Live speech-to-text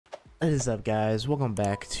What is up, guys? Welcome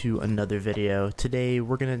back to another video. Today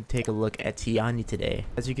we're gonna take a look at Tiandi today.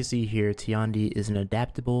 As you can see here, Tiandi is an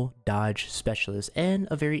adaptable dodge specialist and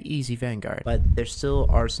a very easy vanguard, but there still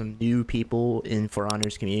are some new people in For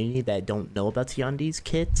Honor's community that don't know about Tiandi's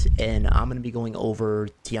kit, and I'm gonna be going over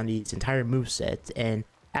Tiandi's entire moveset, and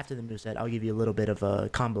after the moveset I'll give you a little bit of a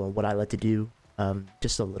combo of what I like to do,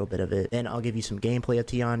 just a little bit of it. Then I'll give you some gameplay of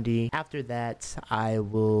Tiandi. After that, I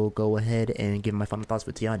will go ahead and give my final thoughts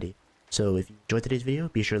with Tiandi. So if you enjoyed today's video,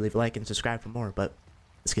 be sure to leave a like and subscribe for more, but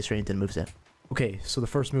let's get straight into the moveset. Okay, so the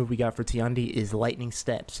first move we got for Tiandi is Lightning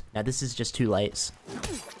Steps. Now this is just 2 lights.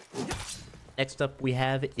 Next up we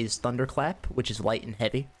have is Thunderclap, which is light and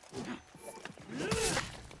heavy.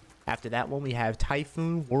 After that one we have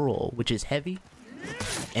Typhoon Whirl, which is heavy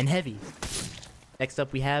and heavy. Next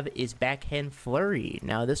up we have is Backhand Flurry.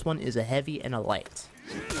 Now this one is a heavy and a light.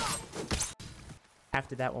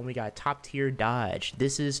 After that one we got Top Tier Dodge.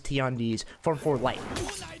 This is Tiandi's front forward light.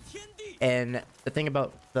 And the thing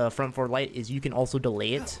about the front forward light is you can also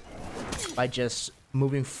delay it by just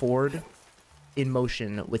moving forward in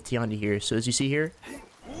motion with Tiandi here. So as you see here,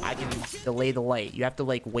 I can delay the light. You have to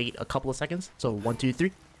like wait a couple of seconds. So 1, 2,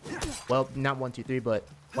 3. Well, not 1, 2, 3, but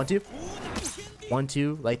 1, 2. 1,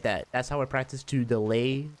 2, like that. That's how I practice to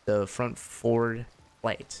delay the front forward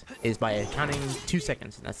light, is by counting 2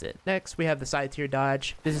 seconds, and that's it. Next we have the side tier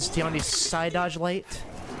dodge. This is Tiandi's side dodge light.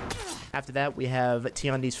 After that we have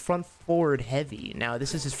Tiandi's front forward heavy. Now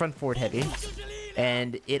this is his front forward heavy,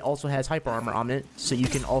 and it also has hyper armor on it, so you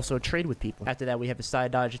can also trade with people. After that we have his side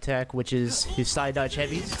dodge attack, which is his side dodge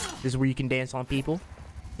heavies. This is where you can dance on people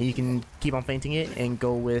and you can keep on feinting it and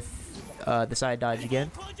go with the side dodge again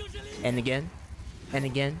and again and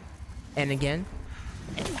again and again.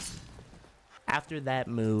 After that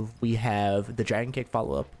move, we have the Dragon Kick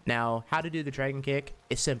follow-up. Now, how to do the Dragon Kick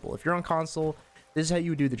is simple. If you're on console, this is how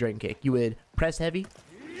you would do the Dragon Kick. You would press heavy,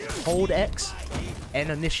 hold X, and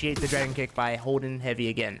initiate the Dragon Kick by holding heavy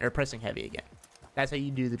again, or pressing heavy again. That's how you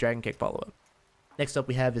do the Dragon Kick follow-up. Next up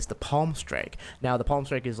we have is the Palm Strike. Now, the Palm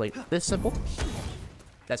Strike is like this simple.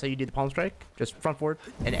 That's how you do the Palm Strike. Just front forward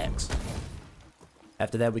and X.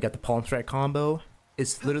 After that, we got the Palm Strike combo.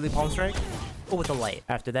 It's literally Palm Strike, but with a light.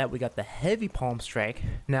 After that we got the heavy Palm Strike.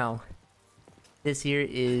 Now this here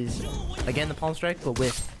is again the Palm Strike, but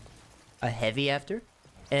with a heavy after,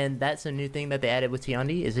 and that's a new thing that they added with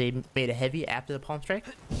Tiandi, is they made a heavy after the Palm Strike,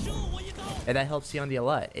 and that helps Tiandi a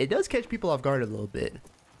lot. It does catch people off guard a little bit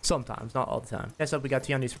sometimes, not all the time. Next up we got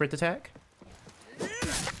Tiandi's sprint attack.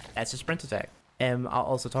 That's a sprint attack. And I'll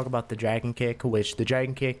also talk about the Dragon Kick, which the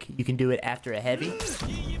Dragon Kick, you can do it after a heavy.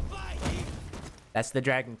 That's the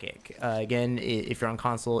Dragon Kick. Again, if you're on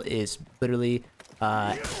console, is literally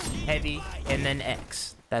heavy and then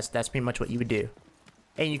X. That's pretty much what you would do.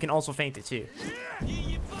 And you can also feint it too.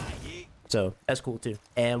 So that's cool too.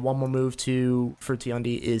 And one more move for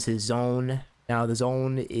Tiandi is his zone. Now the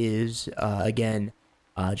zone is again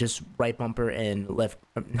just right bumper and left,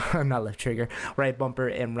 not left trigger, right bumper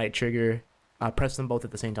and right trigger. Press them both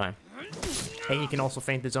at the same time. And you can also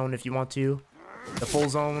feint the zone if you want to. The full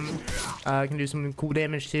zone can do some cool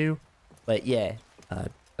damage too, but yeah,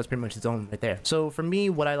 that's pretty much the zone right there. So for me,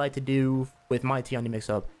 what I like to do with my Tiandi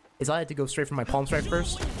mix-up is I like to go straight for my Palm Strike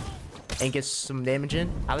first and get some damage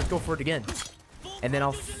in. I like to go for it again, and then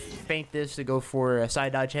I'll feint this to go for a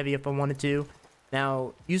side dodge heavy if I wanted to.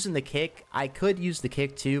 Now using the kick, I could use the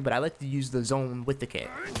kick too, but I like to use the zone with the kick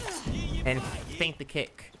and feint the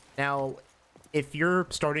kick. Now if you're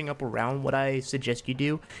starting up a round, what I suggest you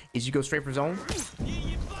do is you go straight for zone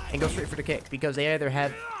and go straight for the kick, because they either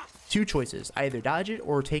have 2 choices, either dodge it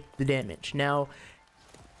or take the damage. Now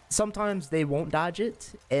sometimes they won't dodge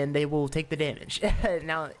it and they will take the damage.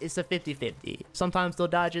 Now it's a 50-50. Sometimes they'll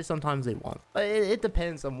dodge it, sometimes they won't. But it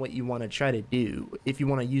depends on what you want to try to do, if you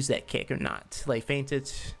want to use that kick or not. Like feint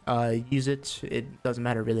it, use it, it doesn't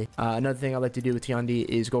matter really. Another thing I like to do with Tiandi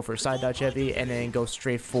is go for a side dodge heavy and then go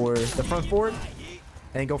straight for the front forward and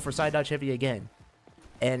then go for side dodge heavy again.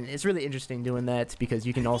 And it's really interesting doing that, because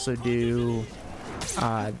you can also do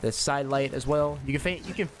the side light as well. You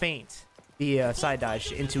can feint the side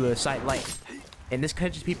dodge into a side light, and this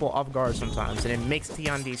catches people off guard sometimes, and it makes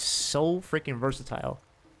Tiandi so freaking versatile.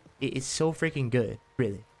 It is so freaking good,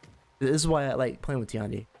 really. This is why I like playing with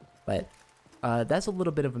Tiandi. But that's a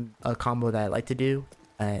little bit of a combo that I like to do.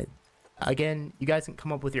 Again, you guys can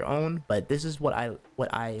come up with your own, but this is what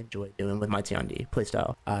I enjoy doing with my Tiandi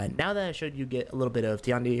playstyle. Now that I showed you get a little bit of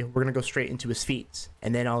Tiandi, we're gonna go straight into his feats,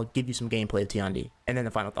 and then I'll give you some gameplay of Tiandi, and then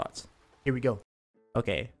the final thoughts. Here we go.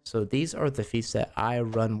 Okay, so these are the feats that I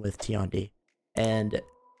run with Tiandi, and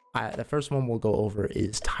The first one we'll go over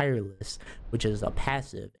is Tireless, which is a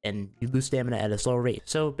passive, and you lose stamina at a slower rate.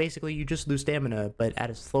 So basically, you just lose stamina, but at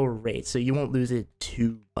a slower rate, so you won't lose it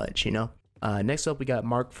too much, you know? Next up, we got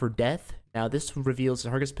Mark for Death. Now, this reveals the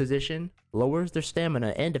target's position, lowers their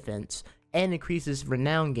stamina and defense, and increases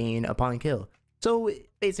renown gain upon kill. So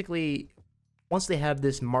basically, once they have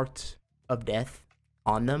this marked of death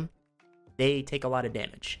on them, they take a lot of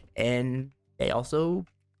damage, and they also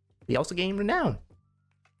gain renown.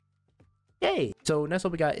 Yay! So next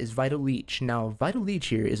up we got is Vital Leech. Now Vital Leech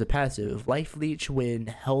here is a passive life leech when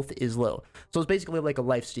health is low. So it's basically like a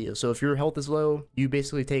life steal. So if your health is low, you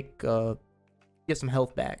basically take get some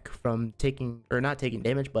health back from taking, or not taking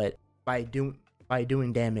damage, but by doing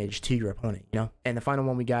damage to your opponent, you know. And the final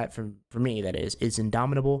one we got for me, that is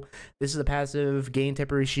Indomitable. This is a passive, gain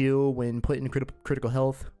temporary shield when put in critical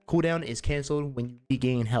health. Cooldown is canceled when you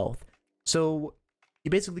regain health. So you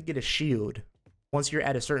basically get a shield once you're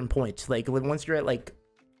at a certain point. Like once you're at like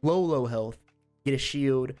low health, get a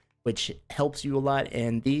shield, which helps you a lot.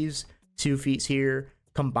 And these two feats here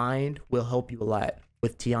combined will help you a lot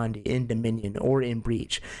with Tiandi in Dominion or in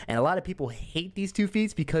Breach. And a lot of people hate these two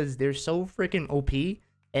feats because they're so freaking OP,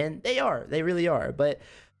 and they really are. But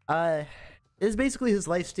this is basically his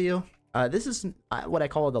lifesteal. This is what I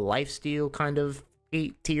call the lifesteal kind of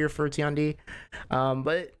feat tier for Tiandi.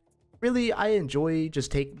 But really, I enjoy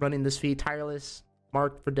just running this feat. Tireless,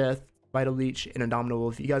 Mark for Death, Vital Leech, and Indomitable.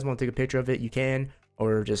 If you guys want to take a picture of it, you can,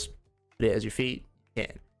 or just put it as your feat, you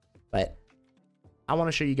can. But I want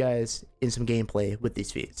to show you guys in some gameplay with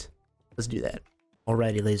these feats. Let's do that.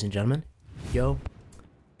 Alrighty, ladies and gentlemen. Yo,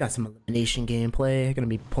 got some elimination gameplay. Gonna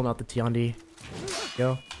be pulling out the Tiandi.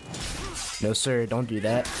 Yo. No sir, don't do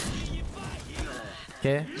that.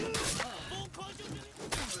 Okay.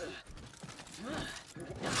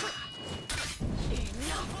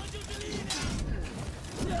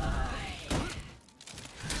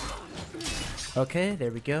 Okay,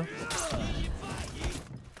 there we go.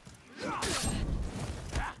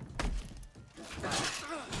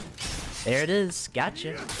 There it is.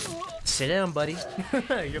 Gotcha. Sit down, buddy.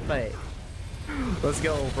 You're fine. Let's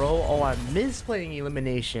go, bro. Oh, I miss playing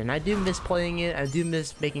elimination. I do miss playing it. I do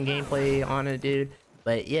miss making gameplay on it, dude.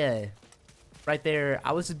 But yeah, right there,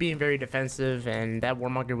 I was just being very defensive, and that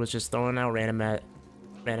Warmonger was just throwing out random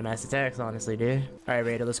ass attacks, honestly, dude. All right,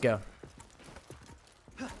 Raider, let's go.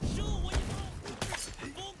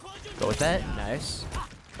 Go with that. Nice.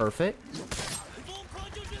 Perfect.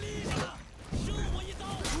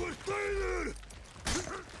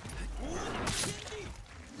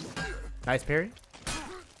 Nice parry.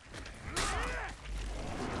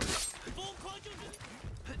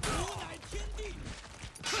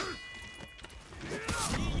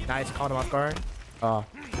 Nice, caught him off guard. Oh.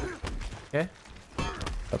 Okay.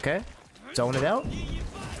 Okay. Zone it out.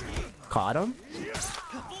 Caught him.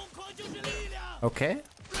 Okay.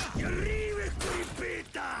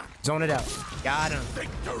 Zone it out. Got him.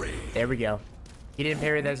 There we go. He didn't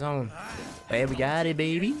parry that zone. There we got it,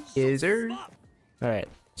 baby. Yes, sir. Alright.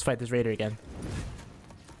 Let's fight this Raider again.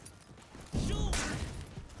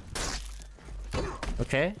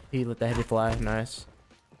 Okay, he let the heavy fly. Nice.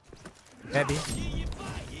 Heavy.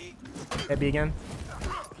 Heavy again.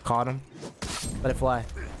 Caught him. Let it fly.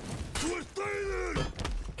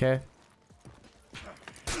 Okay.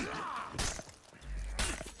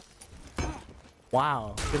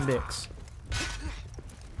 Wow, good mix.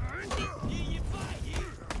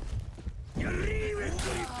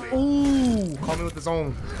 Ooh, call me with the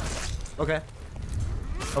zone. Okay.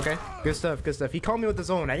 Okay, good stuff, good stuff. He called me with the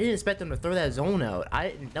zone. I didn't expect him to throw that zone out.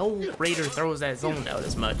 No Raider throws that zone out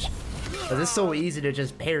as much. Cause it's so easy to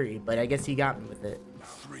just parry, but I guess he got me with it.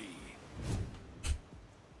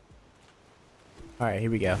 Alright,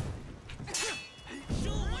 here we go.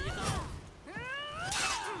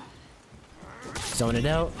 Zone it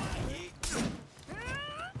out.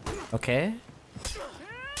 Okay.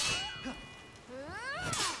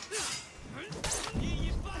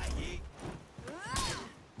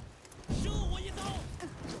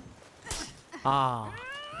 Ah,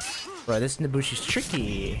 bro, this Nabushi's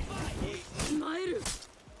tricky.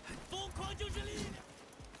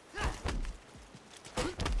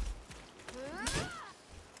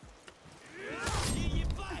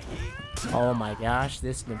 Oh my gosh,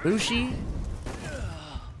 this Nabushi.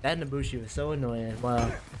 That Nabushi was so annoying.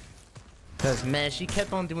 Wow. Cause man, she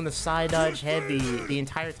kept on doing the side dodge heavy the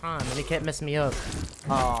entire time, and it kept messing me up.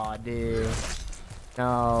 Oh, dude.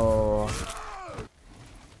 No.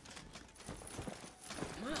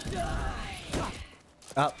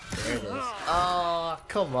 Oh, there it is. Oh,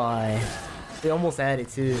 come on. They almost had it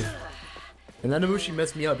too. And then Ibushi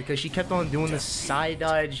messed me up because she kept on doing the side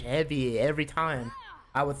dodge heavy every time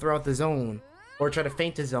I would throw out the zone or try to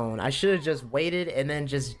feint the zone. I should have just waited and then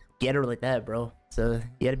just get her like that, bro. So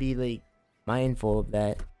you gotta be like mindful of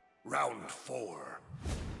that. Round 4.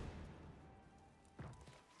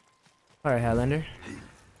 All right, Highlander.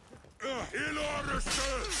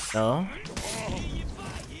 No.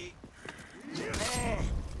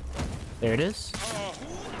 There it is.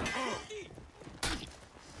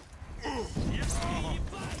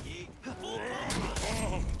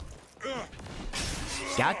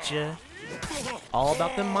 Gotcha. All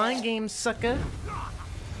about the mind games, sucker.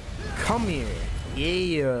 Come here.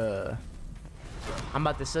 Yeah. I'm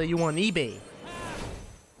about to sell you on eBay.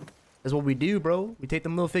 That's what we do, bro. We take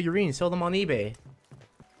them little figurines, sell them on eBay.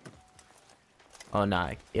 Oh,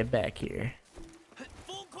 nah. Get back here.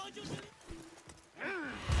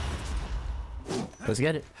 Let's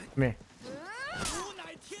get it. Come here.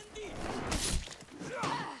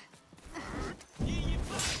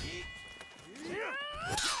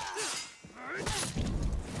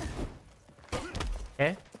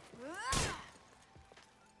 Okay.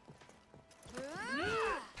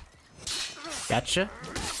 Gotcha.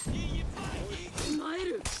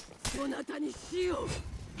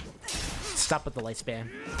 Stop with the lifespan.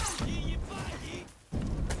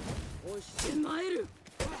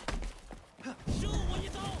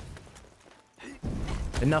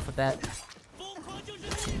 Enough with that.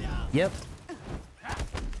 Yep.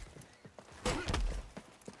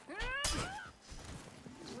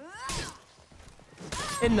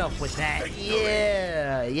 Enough with that.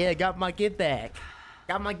 Yeah. Yeah, got my get back.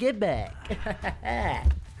 Got my get back.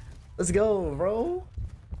 Let's go, bro.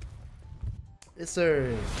 Yes,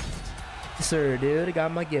 sir. Yes, sir, dude. I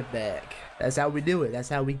got my get back. That's how we do it. That's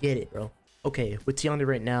how we get it, bro. Okay, with Tiandi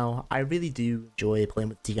right now, I really do enjoy playing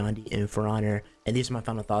with Tiandi in For Honor, and these are my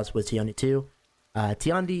final thoughts with Tiandi too.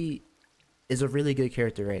 Tiandi is a really good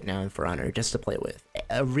character right now in For Honor just to play with.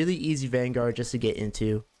 A really easy Vanguard just to get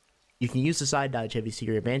into. You can use the side dodge heavy to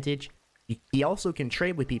your advantage. He also can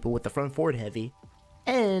trade with people with the front forward heavy,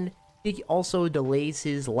 and he also delays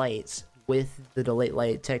his lights with the delayed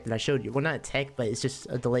light tech that I showed you. Well, not tech, but it's just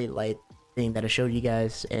a delayed light thing that I showed you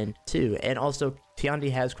guys and too. And also Tiandi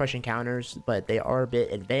has crushing counters, but they are a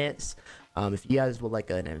bit advanced. If you guys would like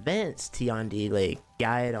an advanced Tiandi like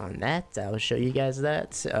guide on that, I'll show you guys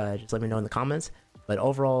that. Just let me know in the comments. But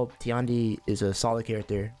overall, Tiandi is a solid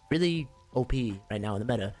character, really OP right now in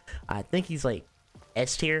the meta. I think he's like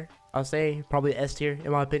S tier. I'll say probably S tier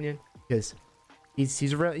in my opinion, because he's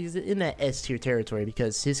in that S tier territory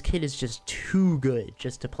because his kit is just too good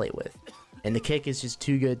just to play with. And the kick is just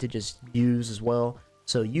too good to just use as well.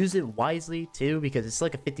 So use it wisely too, because it's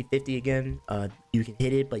like a 50-50 again. You can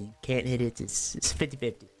hit it, but you can't hit it. It's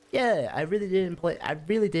 50-50. Yeah, I really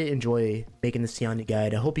did enjoy making this Tiandi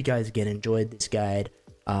guide. I hope you guys again enjoyed this guide.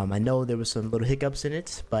 I know there was some little hiccups in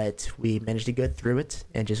it, but we managed to get through it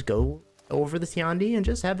and just go over the Tiandi and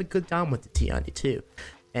just have a good time with the Tiandi too.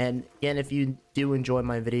 And again, if you do enjoy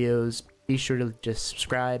my videos, be sure to just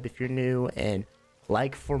subscribe if you're new, and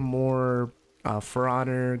like for more For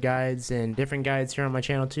Honor guides and different guides here on my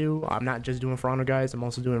channel too. I'm not just doing For Honor guides, I'm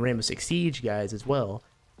also doing Rainbow Six Siege guides as well.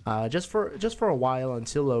 Just for a while,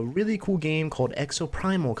 until a really cool game called Exo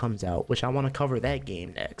Primal comes out, which I want to cover that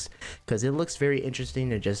game next, because it looks very interesting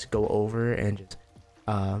to just go over and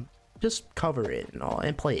just cover it and all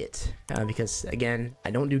and play it. Because again,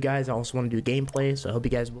 I don't do guides, I also want to do gameplay, so I hope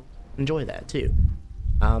you guys will enjoy that too.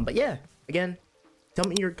 But yeah, again, tell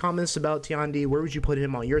me your comments about Tiandi. Where would you put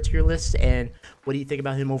him on your tier list, and what do you think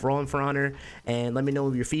about him overall in For Honor? And let me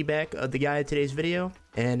know your feedback of the guy today's video.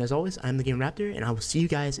 And as always, I'm TheGamingRaptor, and I will see you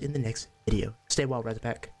guys in the next video. Stay well, Red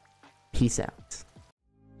Pack. Peace out.